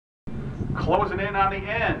closing in on the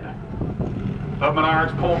end of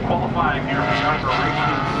Menards pole qualifying here for the ARCA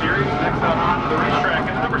Racing Series. Next up onto the racetrack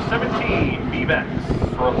is number 17, BVEX,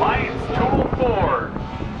 Reliance Tool Ford.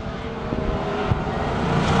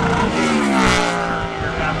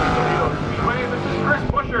 Here at the Toledo Speedway, this is Chris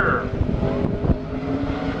Buescher.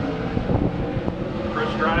 Chris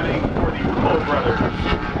driving for the Rulo Brothers.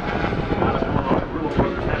 Out of Illinois, Rulo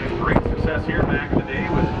Brothers had a great success here back in the day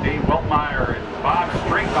with Dave Weltmeyer and Bob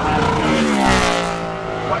Straight behind the wheel.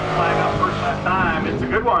 White flag up first lap time. It's a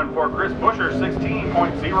good one for Chris Buescher,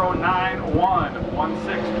 16.091.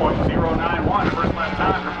 16.091 first lap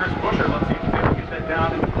time for Chris Buescher. Let's see if he's able to get that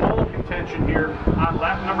down in pole contention here on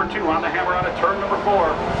lap number 2 on the hammer out of turn number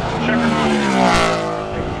 4. Checker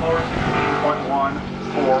slower,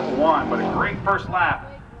 16.141. But a great first lap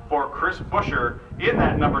for Chris Buescher in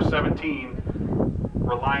that number 17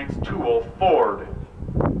 Reliance Tool Ford.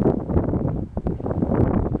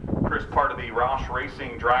 Chris, part of the Roush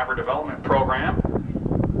Racing Driver Development Program.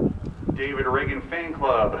 David Reagan Fan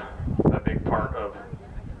Club, a big part of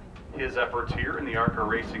his efforts here in the ARCA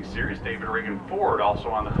Racing Series. David Reagan Ford also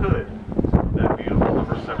on the hood of that beautiful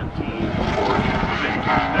number 17 Ford.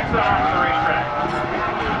 Next up on the racetrack.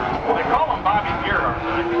 Well, they call him Bobby Gerhart,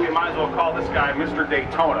 but I think they might as well call this guy Mr.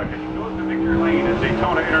 Daytona, because he goes to victory lane at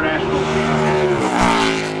Daytona International Speedway.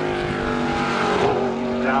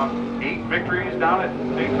 Down 8 victories down at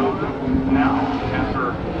Daytona now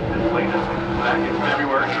after his latest back in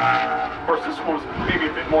February. Of course, this one was maybe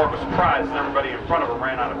a bit more of a surprise as everybody in front of him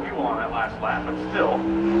ran out of fuel on that last lap, but still.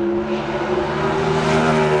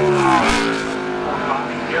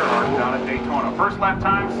 Bobby Gerhart down at Daytona. First lap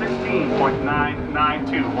time,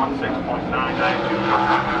 16.992.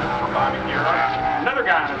 16.992 for Bobby Gerhart. Another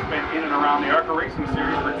guy that's been in and around the ARCA Racing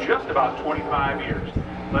Series for just about 25 years.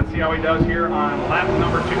 Let's see how he does here on lap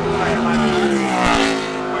number 2. Second lap,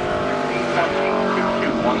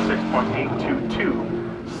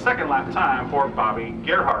 16.822. Second lap time for Bobby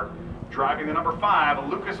Gerhart, driving the number 5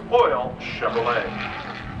 Lucas Oil Chevrolet.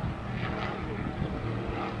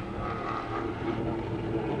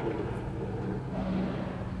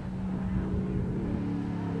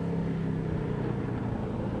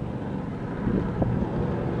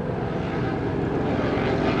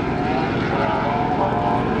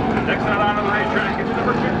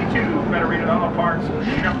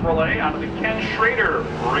 Chevrolet out of the Ken Schrader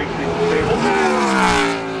Racing Stable.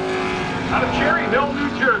 Out of Cherryville, New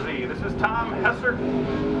Jersey, this is Tom Hessert.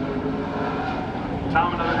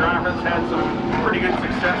 Tom, another driver that's had some pretty good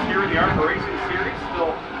success here in the ARCA Racing Series.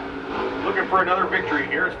 Still looking for another victory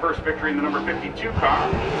here. His first victory in the number 52 car.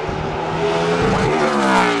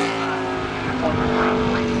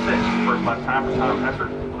 First lap time for Tom Hessert.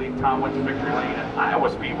 I believe Tom went to victory lane at Iowa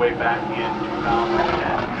Speedway back in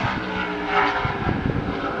 2010.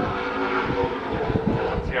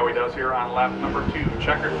 See how he does here on lap number 2.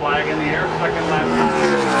 Checkered flag in the air. Second lap time.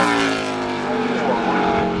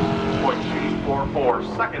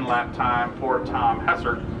 4.244. Second lap time for Tom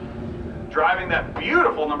Hessert. Driving that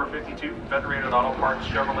beautiful number 52 Federated Auto Parts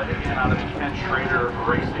Chevrolet, again out of the Ken Schrader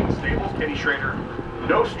Racing Stables. Kenny Schrader,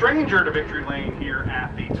 no stranger to victory lane here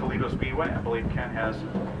at the Toledo Speedway. I believe Ken has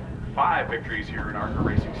 5 victories here in ARCA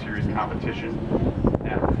Racing Series competition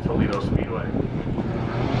at the Toledo Speedway.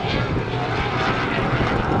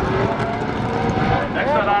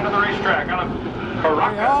 Next out onto the racetrack out of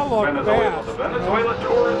Caracas, Venezuela, the Venezuela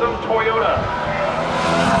Tourism Toyota.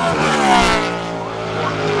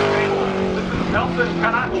 This is Nelson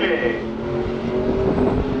Canache.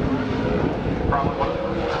 Probably one of the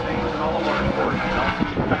first names in all of motorsports, Nelson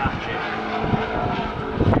Canache.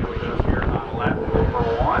 See what he does here on lap number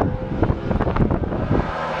 1.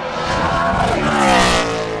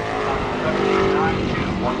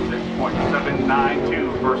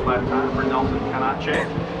 16.792 first lap time for Nelson Canache.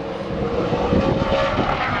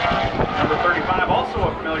 Number 35, also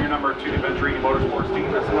a familiar number to the Venturini Motorsports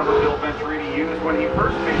team. That's the number Bill Venturini used when he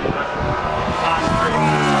first faced us on street.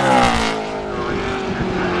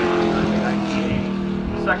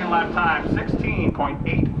 Second lap time,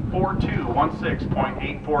 16.842.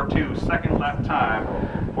 16.842. Second lap time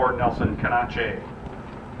for Nelson Canache.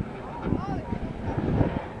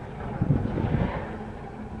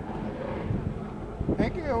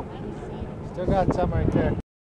 Thank you. Still got some right there.